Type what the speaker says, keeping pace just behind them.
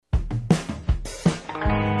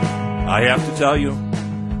I have to tell you,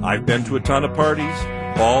 I've been to a ton of parties,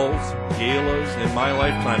 balls, galas in my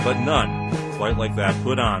lifetime, but none quite like that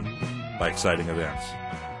put on by Exciting Events.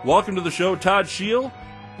 Welcome to the show, Todd Scheel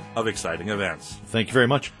of Exciting Events. Thank you very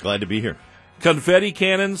much. Glad to be here. Confetti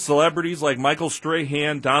cannons, celebrities like Michael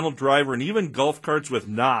Strahan, Donald Driver, and even golf carts with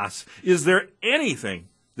NOS. Is there anything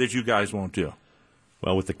that you guys won't do?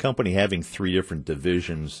 Well, with the company having three different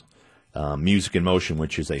divisions, Music in Motion,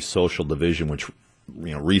 which is a social division, which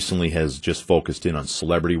recently has just focused in on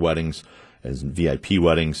celebrity weddings as VIP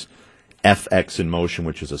weddings. FX in Motion,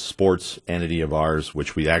 which is a sports entity of ours,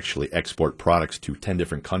 which we actually export products to 10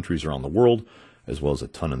 different countries around the world, as well as a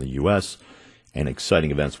ton in the U.S., and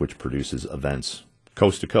Exciting Events, which produces events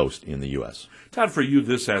coast to coast in the U.S. Todd, for you,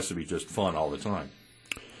 this has to be just fun all the time.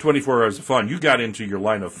 24 hours of fun. You got into your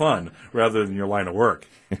line of fun rather than your line of work.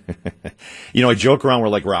 I joke around, we're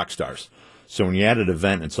like rock stars. So when you add an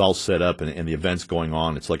event, it's all set up and the event's going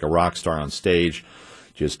on. It's like a rock star on stage,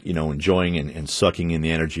 just, enjoying and sucking in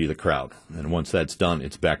the energy of the crowd. And once that's done,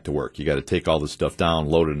 it's back to work. You got to take all this stuff down,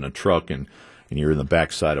 load it in a truck, and you're in the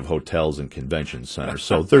backside of hotels and convention centers.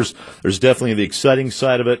 So there's definitely the exciting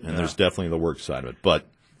side of it, and there's definitely the work side of it. But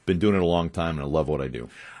been doing it a long time, and I love what I do.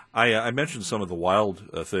 I mentioned some of the wild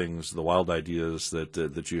things, the wild ideas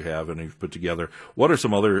that you have and you've put together. What are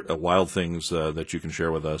some other wild things that you can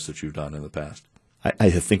share with us that you've done in the past? I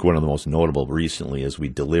think one of the most notable recently is we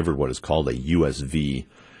delivered what is called a USV,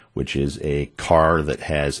 which is a car that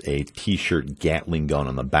has a T-shirt Gatling gun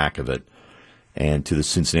on the back of it, and to the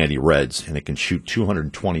Cincinnati Reds, and it can shoot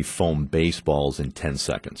 220 foam baseballs in 10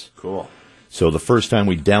 seconds. Cool. So the first time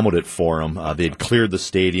we demoed it for them, they'd cleared the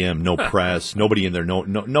stadium, no press, nobody in there,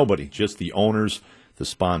 nobody, just the owners, the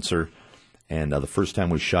sponsor. And the first time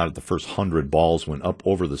we shot it, the first 100 balls went up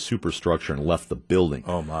over the superstructure and left the building.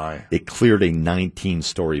 Oh, my. It cleared a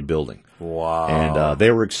 19-story building. Wow. And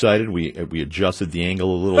they were excited. We adjusted the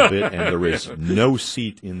angle a little bit, and there is no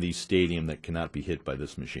seat in the stadium that cannot be hit by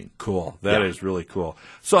this machine. Cool. That is really cool.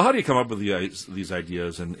 So how do you come up with these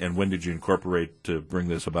ideas, and when did you incorporate to bring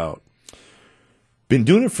this about? Been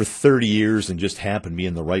doing it for 30 years and just happened to be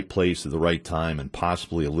in the right place at the right time and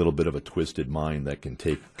possibly a little bit of a twisted mind that can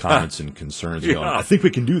take comments and concerns going, I think we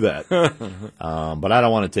can do that. But I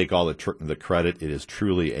don't want to take all the credit. It is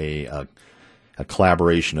truly a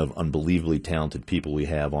collaboration of unbelievably talented people we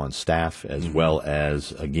have on staff, as well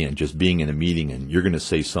as, again, just being in a meeting and you're going to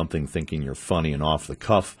say something thinking you're funny and off the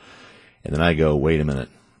cuff. And then I go, wait a minute.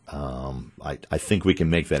 I think we can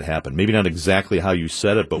make that happen. Maybe not exactly how you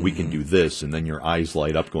said it, but we can do this. And then your eyes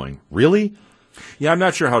light up going, really? Yeah, I'm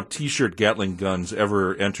not sure how T-shirt Gatling guns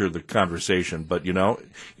ever enter the conversation, but,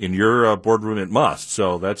 in your boardroom it must.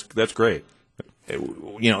 So that's great.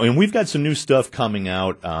 And we've got some new stuff coming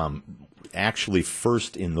out, actually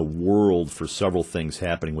first in the world for several things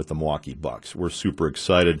happening with the Milwaukee Bucks. We're super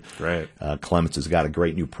excited. Right. Clements has got a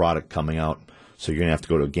great new product coming out. So you're going to have to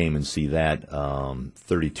go to a game and see that.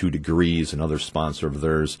 32 Degrees, another sponsor of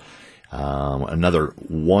theirs. Another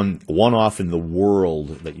one-off in the world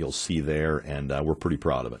that you'll see there, and we're pretty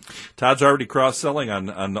proud of it. Todd's already cross-selling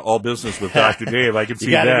on All Business with Dr. Dave. I can see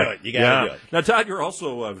that. You got to do it. Now, Todd, you're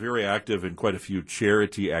also very active in quite a few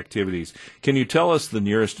charity activities. Can you tell us the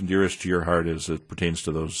nearest and dearest to your heart as it pertains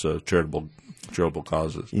to those charitable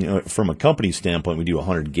causes? From a company standpoint, we do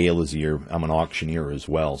 100 galas a year. I'm an auctioneer as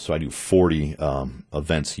well, so I do 40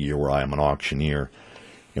 events a year where I am an auctioneer.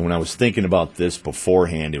 And when I was thinking about this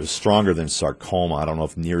beforehand, it was stronger than sarcoma. I don't know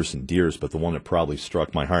if nearest and dearest, but the one that probably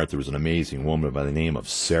struck my heart, there was an amazing woman by the name of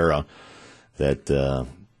Sarah that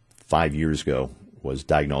 5 years ago was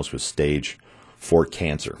diagnosed with stage 4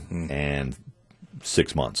 cancer and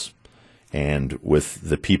 6 months. And with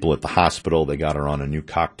the people at the hospital, they got her on a new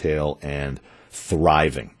cocktail and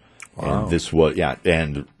thriving. Wow. And this was,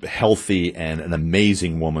 and healthy and an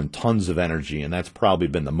amazing woman, tons of energy, and that's probably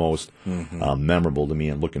been the most memorable to me,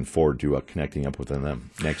 and looking forward to connecting up with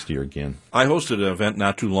them next year again. I hosted an event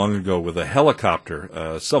not too long ago with a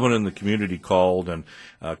helicopter. Someone in the community called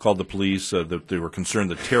the police that they were concerned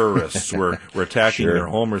that terrorists were attacking their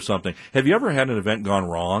home or something. Have you ever had an event gone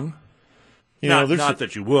wrong? Not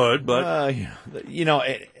that you would, but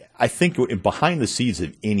I think behind the scenes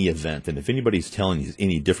of any event, and if anybody's telling you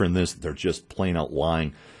any different than this, they're just plain out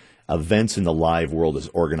lying. Events in the live world is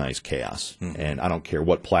organized chaos, and I don't care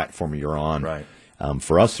what platform you're on. Right.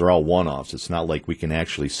 For us, they're all one-offs. It's not like we can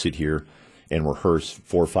actually sit here and rehearse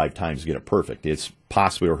 4 or 5 times to get it perfect. It's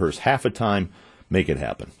possibly rehearse half a time, make it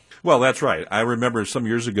happen. Well, that's right. I remember some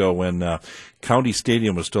years ago when County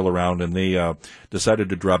Stadium was still around, and they decided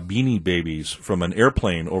to drop Beanie Babies from an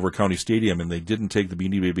airplane over County Stadium, and they didn't take the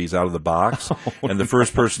Beanie Babies out of the box. And the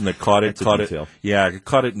first person that caught it, caught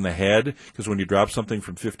it in the head, because when you drop something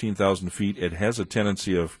from 15,000 feet, it has a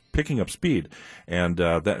tendency of picking up speed, and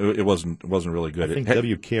it wasn't really good. I think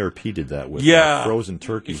WKRP did that with frozen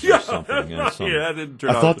turkeys or something. Yeah, it didn't turn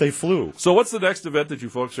I thought they flew. So what's the next event that you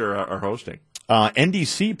folks are hosting?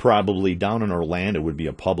 NDC probably down in Orlando would be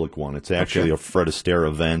a public one. It's actually a Fred Astaire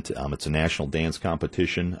event. It's a national dance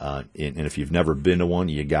competition, and if you've never been to one,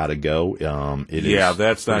 you got to go.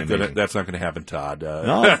 That's not going to happen, Todd.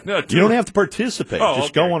 No, you don't have to participate.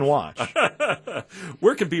 Just go and watch.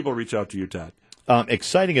 Where can people reach out to you, Todd?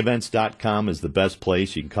 ExcitingEvents.com is the best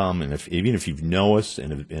place. You can come, and even if you know us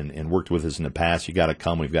and worked with us in the past, you got to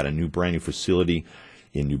come. We've got a brand new facility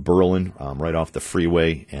in New Berlin, right off the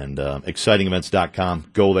freeway, and ExcitingEvents.com.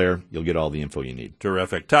 Go there. You'll get all the info you need.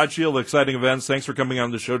 Terrific. Todd Scheel, Exciting Events, thanks for coming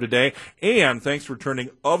on the show today, and thanks for turning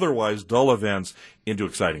otherwise dull events into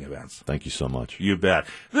exciting events. Thank you so much. You bet.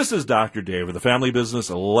 This is Dr. Dave of the Family Business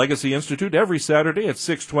Legacy Institute every Saturday at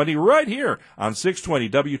 6:20 right here on 620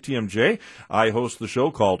 WTMJ. I host the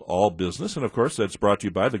show called All Business, and of course that's brought to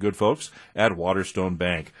you by the good folks at Waterstone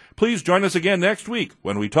Bank. Please join us again next week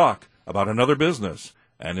when we talk about another business.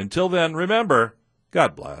 And until then, remember,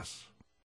 God bless.